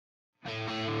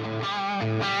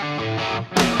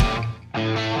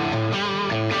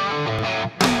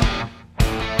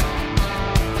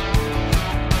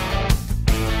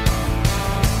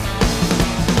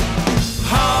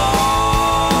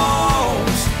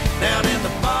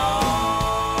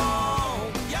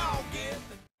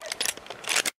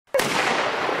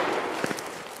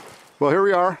Well, here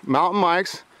we are, Mountain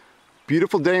Mike's.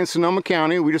 Beautiful day in Sonoma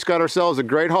County. We just got ourselves a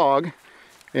great hog,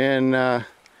 and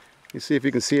you see if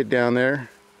you can see it down there.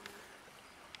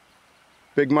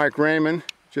 Big Mike Raymond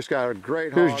just got a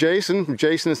great hog. Here's Jason from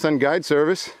Jason and Son Guide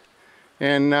Service,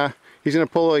 and he's going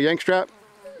to pull a yank strap,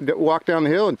 walk down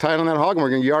the hill, and tie it on that hog, and we're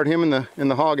going to yard him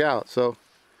and the hog out. So,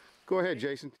 go ahead,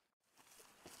 Jason.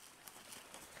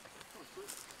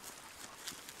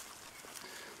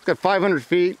 It's got 500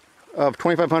 feet of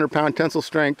 2,500 pound tensile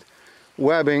strength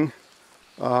webbing,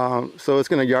 so it's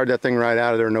going to yard that thing right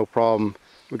out of there, no problem.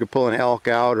 We could pull an elk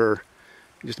out or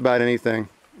just about anything,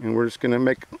 and we're just going to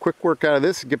make quick work out of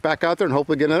this, get back out there, and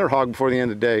hopefully get another hog before the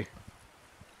end of the day.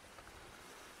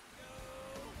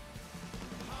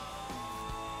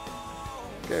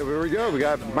 Okay, here we go. We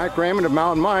got Mike Raymond of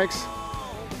Mountain Mike's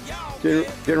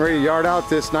getting ready to yard out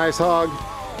this nice hog.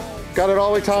 Got it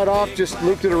all the way tied off, just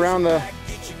looped it around the,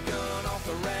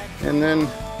 and then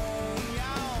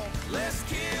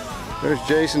there's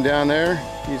Jason down there.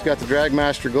 He's got the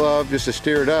Dragmaster glove just to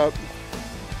steer it up.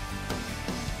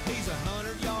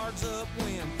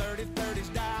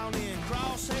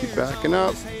 Keep backing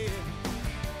up.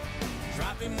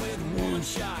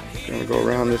 Gonna go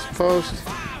around this post,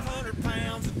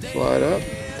 slide up.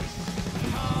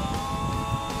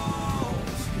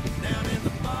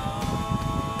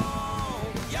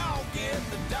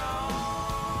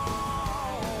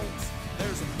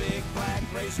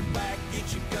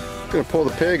 Gonna pull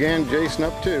the pig and Jason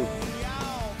up too.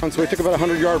 And so we took about a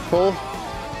 100-yard pull.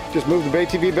 Just moved the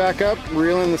ATV back up,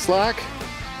 reel in the slack,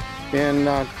 and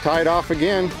tie it off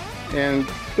again. And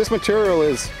this material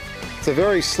it's a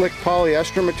very slick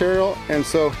polyester material, and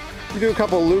so you do a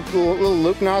couple little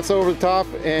loop knots over the top,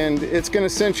 and it's gonna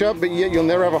cinch up, but yet you'll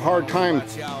never have a hard time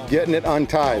getting it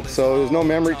untied. So there's no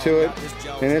memory to it,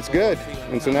 and it's good.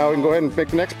 And so now we can go ahead and make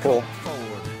the next pull.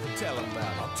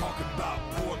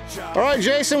 All right,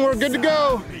 Jason, we're good to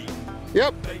go.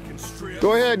 Yep.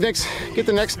 Go ahead, get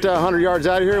the next 100 yards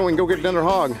out of here, and we can go get another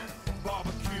hog.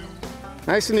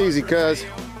 Nice and easy, cuz.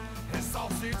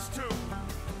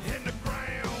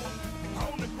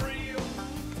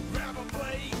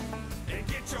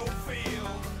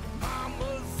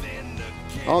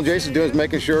 All Jason's doing is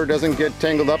making sure it doesn't get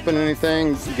tangled up in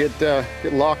anything, get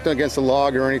locked against a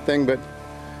log or anything, but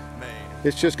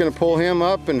it's just going to pull him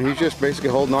up, and he's just basically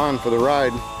holding on for the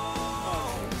ride.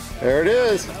 There it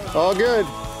is, all good.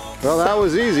 Well, that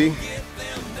was easy.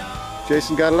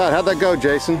 Jason got it out. How'd that go,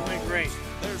 Jason? Went great.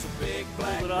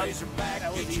 Pulled it up.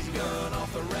 That was easy.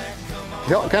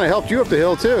 Kind of helped you up the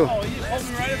hill too. Oh, you pulled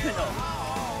me right up the hill.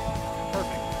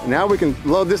 Perfect. Now we can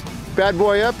load this bad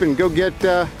boy up and go get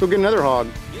another hog.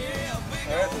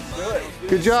 All right, let's do it.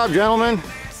 Good job, gentlemen.